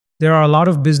There are a lot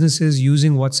of businesses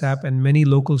using WhatsApp, and many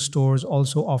local stores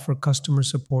also offer customer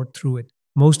support through it.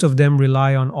 Most of them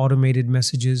rely on automated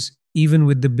messages, even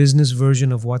with the business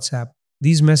version of WhatsApp.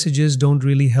 These messages don't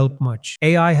really help much.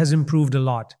 AI has improved a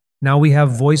lot. Now we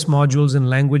have voice modules and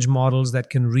language models that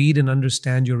can read and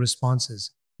understand your responses.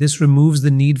 This removes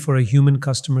the need for a human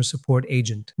customer support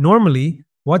agent. Normally,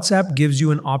 WhatsApp gives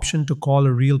you an option to call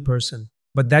a real person,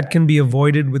 but that can be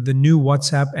avoided with the new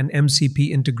WhatsApp and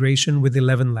MCP integration with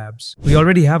 11 Labs. We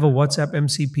already have a WhatsApp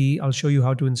MCP. I'll show you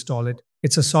how to install it.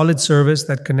 It's a solid service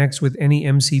that connects with any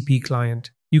MCP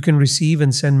client. You can receive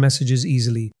and send messages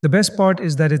easily. The best part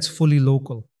is that it's fully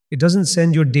local. It doesn't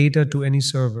send your data to any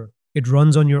server. It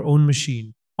runs on your own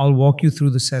machine. I'll walk you through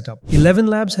the setup. 11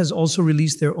 Labs has also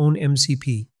released their own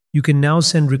MCP. You can now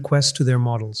send requests to their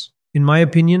models. In my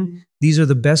opinion, these are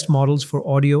the best models for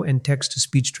audio and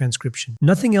text-to-speech transcription.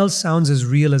 Nothing else sounds as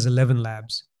real as 11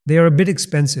 Labs. They are a bit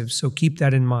expensive, so keep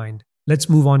that in mind. Let's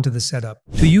move on to the setup.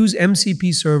 To use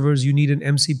MCP servers, you need an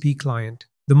MCP client.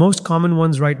 The most common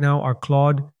ones right now are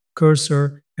Claude,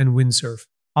 Cursor, and Windsurf.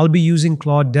 I'll be using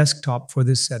Claude Desktop for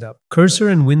this setup. Cursor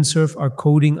and Windsurf are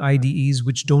coding IDEs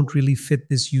which don't really fit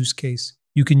this use case.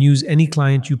 You can use any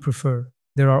client you prefer.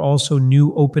 There are also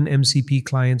new OpenMCP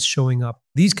clients showing up.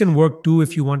 These can work too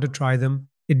if you want to try them.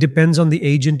 It depends on the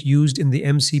agent used in the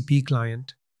MCP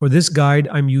client. For this guide,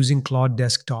 I'm using Claude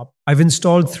Desktop. I've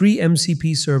installed 3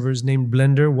 MCP servers named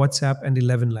Blender, WhatsApp, and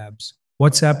 11 Labs.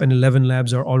 WhatsApp and 11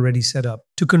 Labs are already set up.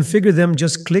 To configure them,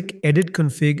 just click Edit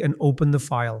Config and open the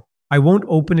file. I won't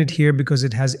open it here because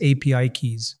it has API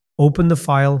keys. Open the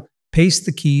file, paste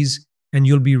the keys, and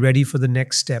you'll be ready for the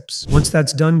next steps. Once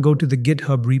that's done, go to the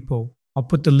GitHub repo. I'll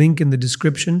put the link in the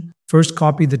description. First,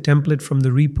 copy the template from the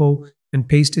repo and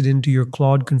paste it into your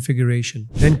Claude configuration.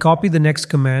 Then copy the next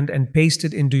command and paste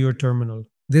it into your terminal.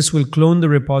 This will clone the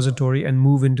repository and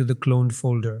move into the cloned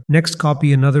folder. Next,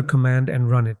 copy another command and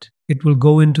run it. It will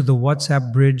go into the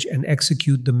WhatsApp bridge and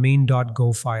execute the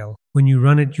main.go file. When you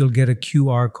run it, you'll get a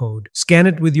QR code. Scan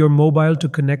it with your mobile to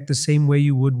connect the same way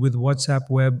you would with WhatsApp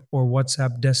Web or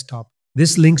WhatsApp Desktop.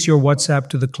 This links your WhatsApp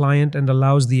to the client and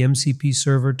allows the MCP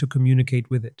server to communicate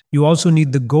with it. You also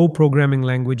need the Go programming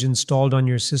language installed on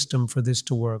your system for this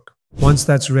to work. Once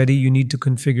that's ready, you need to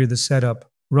configure the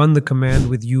setup. Run the command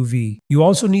with UV. You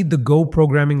also need the Go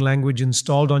programming language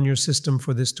installed on your system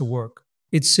for this to work.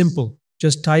 It's simple.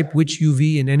 Just type which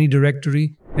UV in any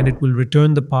directory and it will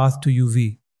return the path to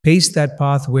UV. Paste that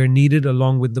path where needed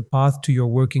along with the path to your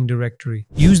working directory.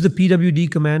 Use the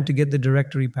pwd command to get the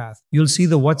directory path. You'll see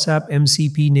the WhatsApp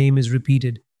MCP name is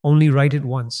repeated. Only write it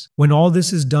once. When all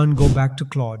this is done, go back to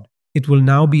Claude. It will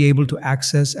now be able to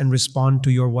access and respond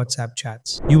to your WhatsApp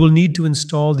chats. You will need to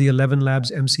install the 11 Labs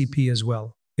MCP as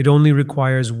well. It only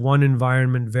requires one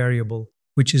environment variable,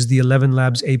 which is the 11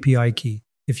 Labs API key.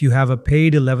 If you have a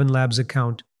paid 11 Labs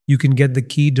account, you can get the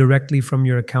key directly from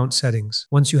your account settings.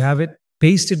 Once you have it,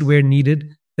 paste it where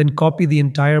needed, then copy the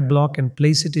entire block and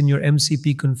place it in your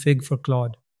MCP config for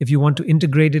Claude. If you want to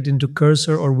integrate it into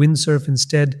Cursor or Windsurf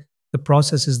instead, the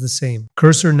process is the same.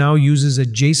 Cursor now uses a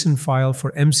JSON file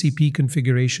for MCP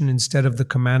configuration instead of the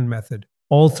command method.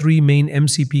 All 3 main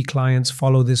MCP clients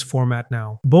follow this format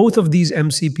now. Both of these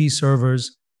MCP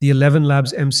servers, the 11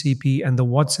 Labs MCP and the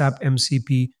WhatsApp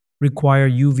MCP, require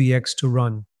UVX to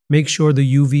run. Make sure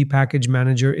the UV package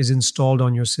manager is installed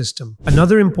on your system.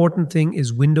 Another important thing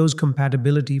is Windows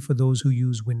compatibility for those who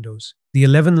use Windows. The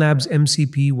 11 Labs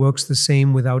MCP works the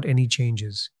same without any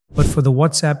changes. But for the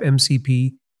WhatsApp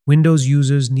MCP, Windows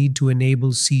users need to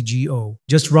enable CGO.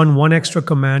 Just run one extra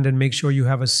command and make sure you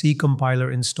have a C compiler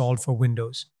installed for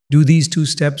Windows. Do these 2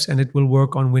 steps and it will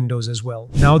work on Windows as well.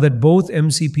 Now that both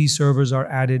MCP servers are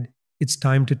added, it's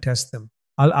time to test them.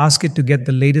 I'll ask it to get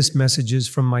the latest messages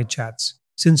from my chats.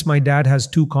 Since my dad has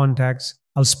 2 contacts,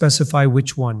 I'll specify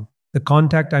which one. The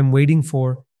contact I'm waiting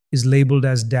for is labeled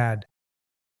as Dad.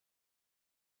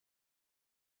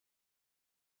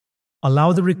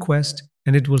 Allow the request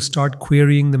and it will start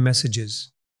querying the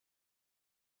messages.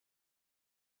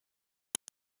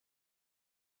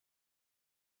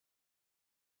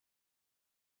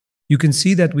 You can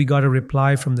see that we got a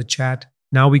reply from the chat.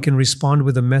 Now we can respond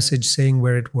with a message saying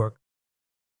where it worked.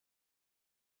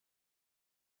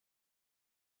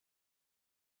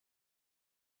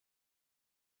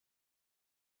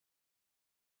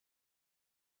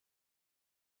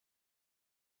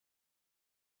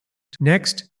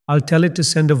 Next, I'll tell it to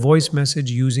send a voice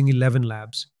message using 11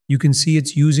 Labs. You can see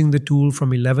it's using the tool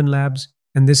from 11 Labs,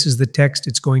 and this is the text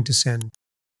it's going to send.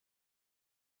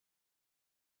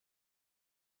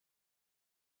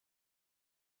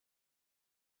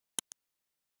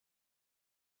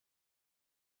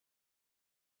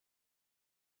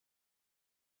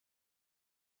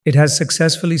 It has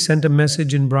successfully sent a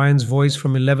message in Brian's voice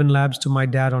from 11 Labs to my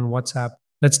dad on WhatsApp.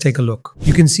 Let's take a look.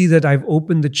 You can see that I've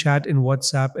opened the chat in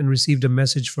WhatsApp and received a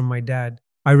message from my dad.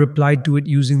 I replied to it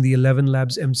using the 11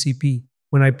 Labs MCP.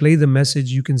 When I play the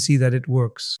message, you can see that it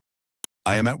works.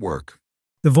 I am at work.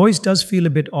 The voice does feel a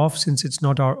bit off since it's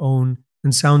not our own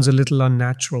and sounds a little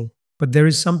unnatural, but there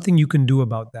is something you can do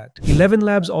about that. 11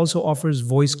 Labs also offers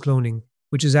voice cloning,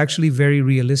 which is actually very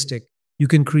realistic. You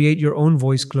can create your own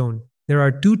voice clone. There are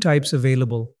two types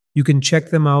available. You can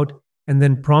check them out and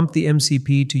then prompt the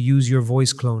MCP to use your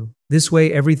voice clone. This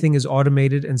way, everything is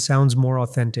automated and sounds more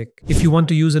authentic. If you want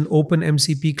to use an open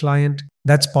MCP client,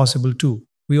 that's possible too.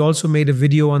 We also made a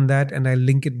video on that and I'll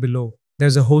link it below.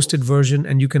 There's a hosted version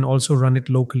and you can also run it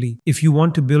locally. If you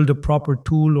want to build a proper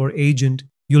tool or agent,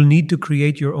 you'll need to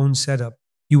create your own setup.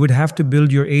 You would have to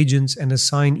build your agents and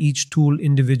assign each tool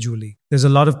individually. There's a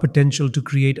lot of potential to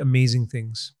create amazing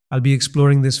things. I'll be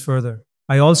exploring this further.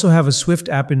 I also have a Swift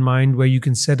app in mind where you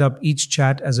can set up each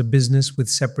chat as a business with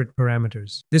separate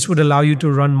parameters. This would allow you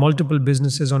to run multiple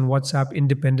businesses on WhatsApp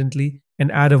independently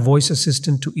and add a voice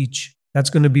assistant to each. That's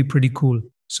going to be pretty cool.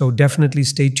 So definitely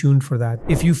stay tuned for that.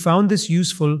 If you found this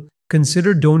useful,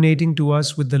 consider donating to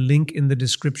us with the link in the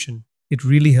description. It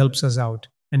really helps us out.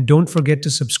 And don't forget to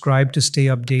subscribe to stay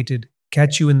updated.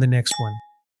 Catch you in the next one.